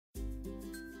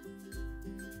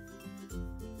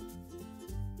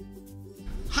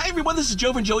everyone, this is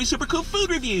Joe from Joey's Super Cool Food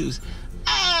Reviews.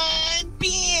 I'm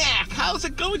back. How's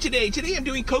it going today? Today I'm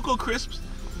doing Cocoa Crisps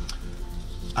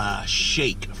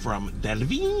shake from the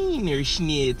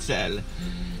Wienerschnitzel.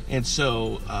 And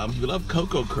so, if you love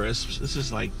Cocoa Crisps, this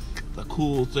is like a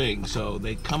cool thing. So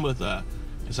they come with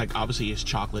it's like, obviously it's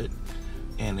chocolate,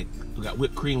 and we got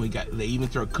whipped cream. They even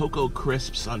throw Cocoa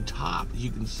Crisps on top. As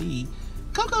you can see,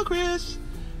 Cocoa Crisps.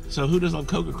 So who doesn't love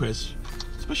Cocoa Crisps?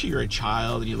 Especially you're a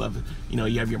child and you love,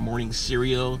 you have your morning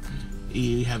cereal.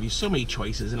 You have so many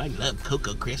choices, and I love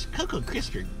Cocoa Crisps. Cocoa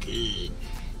Crisps are good.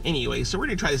 Anyway, so we're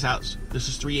gonna try this out. This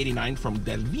is $3.89 from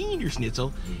the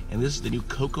Wienerschnitzel, and this is the new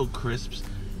Cocoa Crisps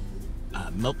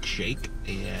milkshake.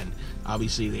 And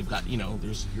obviously they've got,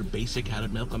 there's your basic how to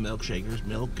milk a milkshake. There's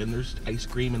milk, and there's ice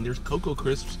cream, and there's Cocoa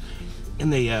Crisps,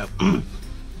 and they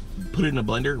put it in a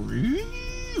blender,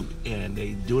 and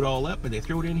they do it all up, and they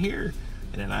throw it in here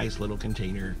in a nice little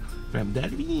container from the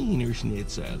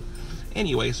Wienerschnitzel.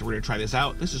 Anyway, so we're gonna try this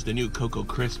out. This is the new Cocoa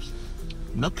Crisps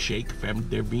milkshake from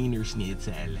the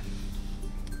Wienerschnitzel.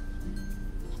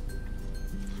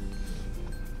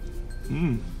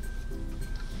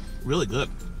 Really good.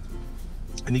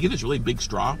 And you get this really big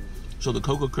straw, so the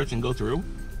Cocoa Crisp can go through.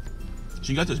 So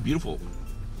you got this beautiful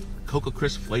Cocoa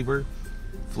Crisp flavored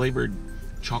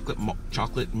chocolate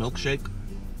milkshake,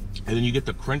 and then you get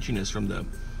the crunchiness from the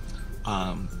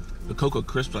Cocoa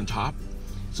Crisps on top.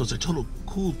 So it's a total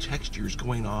cool textures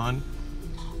going on.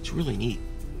 It's really neat.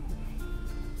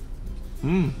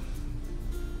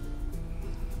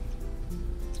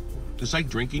 It's like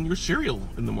drinking your cereal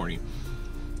in the morning.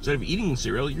 Instead of eating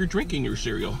cereal, you're drinking your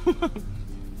cereal.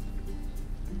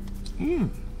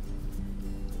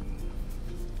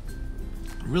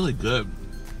 Really good.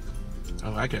 I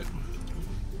like it.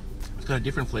 It's got a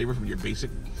different flavor from your basic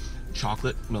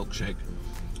chocolate milkshake.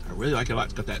 I really like it a lot.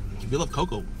 It's got that, if you love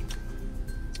Cocoa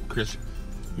Crisp,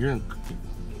 your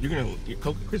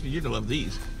Cocoa Crispy, you're gonna love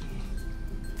these.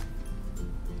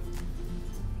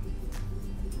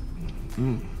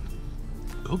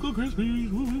 Cocoa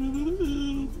Krispies.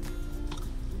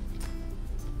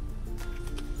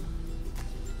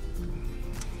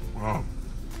 Wow.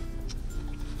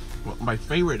 Well, my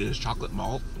favorite is chocolate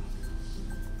malt,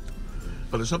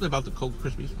 but there's something about the Cocoa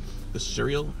Krispies, the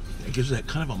cereal, it gives it that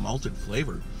kind of a malted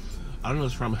flavor. I don't know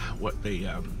if it's from what they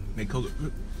make Cocoa.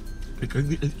 I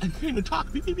can't even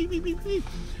talk.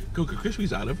 Cocoa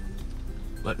Krispies out of,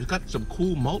 but it's got some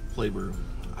cool malt flavor.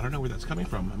 I don't know where that's coming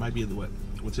from. It might be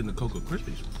what's in the Cocoa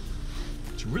Krispies.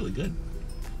 It's really good.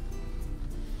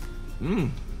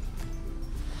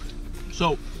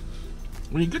 So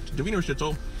when you get to the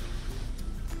Wienerschnitzel,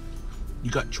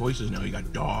 you got choices now. You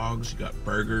got dogs, you got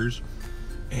burgers,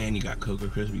 and you got Cocoa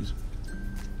Krispies.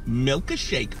 Milk a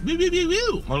shake.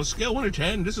 On a scale 1 to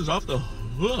 10, this is off the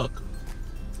hook.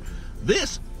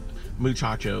 This,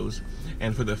 muchachos,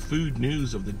 and for the food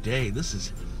news of the day, this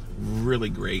is really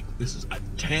great. This is a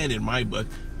 10 in my book.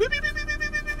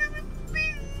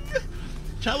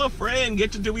 Tell a friend,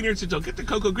 get to the Wienerschnitzel, get the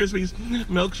Cocoa Krispies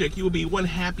milkshake. You will be one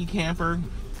happy camper.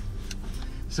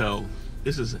 So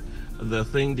this is the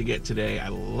thing to get today. I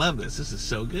love this. This is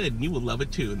so good, and you will love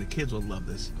it too, and the kids will love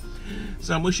this.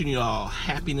 So I'm wishing you all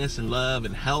happiness and love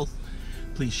and health.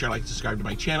 Please share, like, subscribe to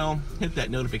my channel, hit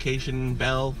that notification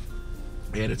bell,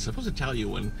 and it's supposed to tell you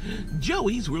when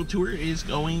Joey's World Tour is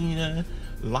going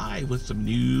live with some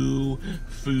new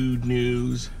food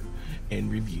news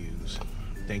and reviews.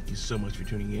 Thank you so much for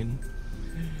tuning in,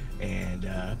 and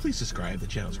please subscribe. The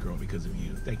channel's growing because of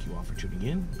you. Thank you all for tuning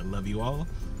in. I love you all,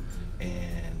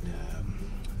 and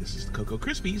this is the Cocoa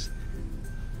Krispies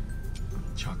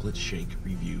chocolate shake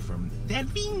review from that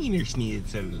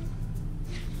Wienerschnitzel.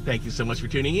 Thank you so much for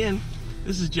tuning in.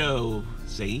 This is Joe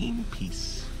saying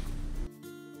peace.